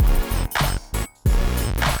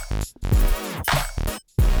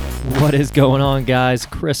What is going on, guys?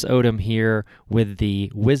 Chris Odom here with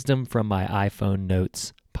the Wisdom from My iPhone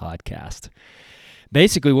Notes podcast.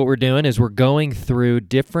 Basically, what we're doing is we're going through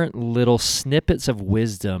different little snippets of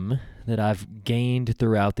wisdom that I've gained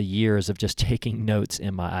throughout the years of just taking notes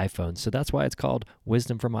in my iPhone. So that's why it's called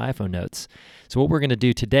Wisdom from My iPhone Notes. So what we're going to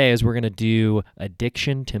do today is we're going to do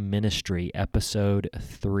Addiction to Ministry, episode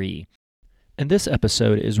 3. And this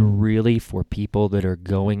episode is really for people that are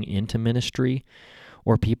going into ministry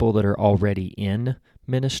or people that are already in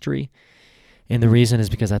ministry. And the reason is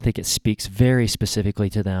because I think it speaks very specifically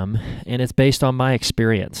to them, and it's based on my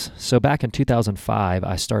experience. So back in 2005,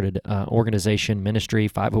 I started organization, ministry,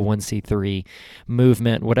 501c3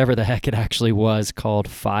 movement, whatever the heck it actually was, called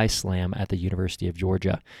Phi Slam at the University of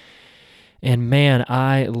Georgia. And man,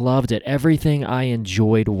 I loved it. Everything I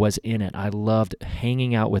enjoyed was in it. I loved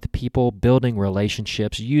hanging out with people, building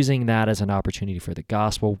relationships, using that as an opportunity for the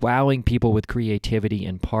gospel, wowing people with creativity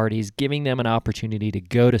and parties, giving them an opportunity to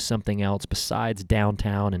go to something else besides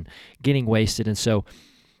downtown and getting wasted. And so,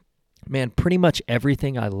 man, pretty much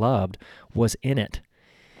everything I loved was in it.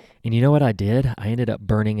 And you know what I did? I ended up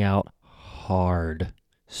burning out hard.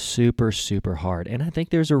 Super, super hard. And I think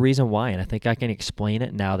there's a reason why, and I think I can explain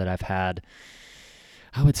it now that I've had,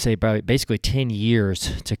 I would say, basically 10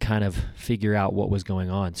 years to kind of figure out what was going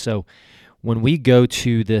on. So when we go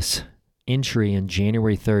to this entry in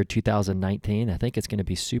January 3rd, 2019, I think it's going to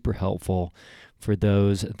be super helpful for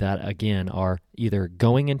those that, again, are either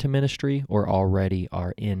going into ministry or already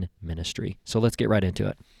are in ministry. So let's get right into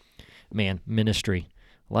it. Man, ministry,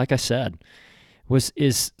 like I said,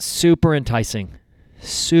 is super enticing.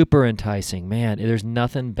 Super enticing. Man, there's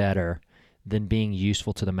nothing better than being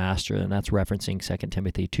useful to the master, and that's referencing 2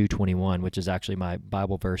 Timothy 2:21, which is actually my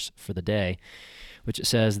Bible verse for the day, which it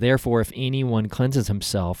says, "Therefore, if anyone cleanses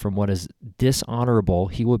himself from what is dishonorable,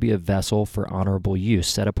 he will be a vessel for honorable use,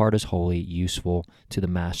 set apart as holy, useful to the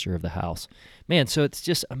master of the house." Man, so it's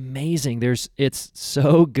just amazing. It's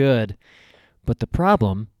so good, but the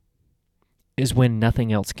problem is when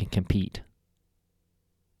nothing else can compete,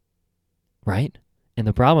 right? And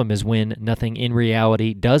the problem is when nothing in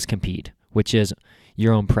reality does compete, which is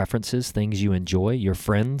your own preferences, things you enjoy. Your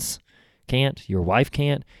friends can't, your wife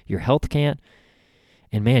can't, your health can't.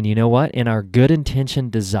 And man, you know what? In our good intention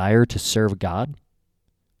desire to serve God,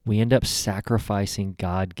 we end up sacrificing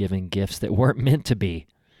God-given gifts that weren't meant to be.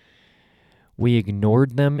 We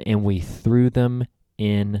ignored them and we threw them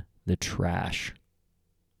in the trash.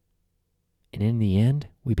 And in the end,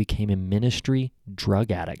 we became a ministry drug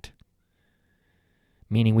addict.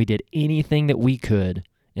 Meaning we did anything that we could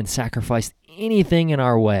and sacrificed anything in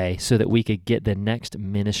our way so that we could get the next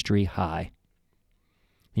ministry high.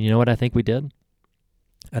 And you know what I think we did?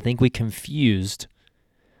 I think we confused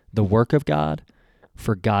the work of God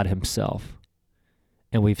for God himself.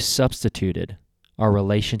 And we've substituted our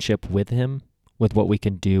relationship with him with what we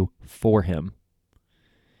can do for him.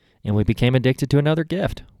 And we became addicted to another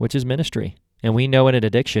gift, which is ministry. And we know what an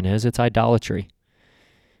addiction is. It's idolatry.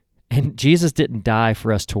 And Jesus didn't die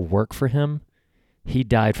for us to work for him. He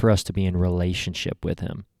died for us to be in relationship with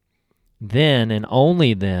him. Then and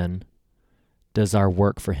only then does our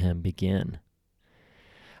work for him begin.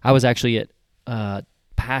 I was actually at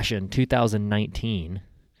Passion 2019,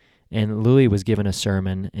 and Louis was given a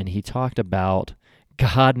sermon, and he talked about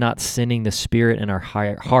God not sending the Spirit in our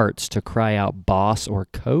hearts to cry out boss or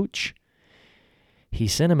coach. He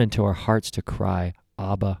sent him into our hearts to cry,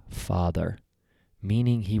 Abba, Father.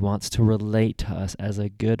 Meaning he wants to relate to us as a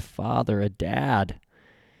good father, a dad.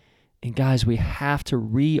 And guys, we have to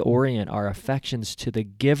reorient our affections to the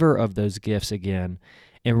giver of those gifts again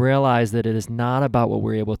and realize that it is not about what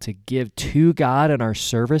we're able to give to God in our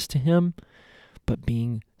service to him, but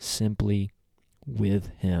being simply with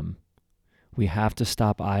him. We have to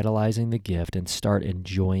stop idolizing the gift and start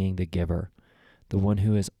enjoying the giver, the one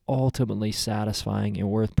who is ultimately satisfying and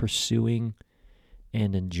worth pursuing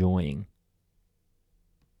and enjoying.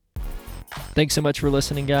 Thanks so much for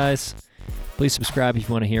listening, guys. Please subscribe if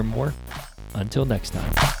you want to hear more. Until next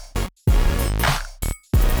time.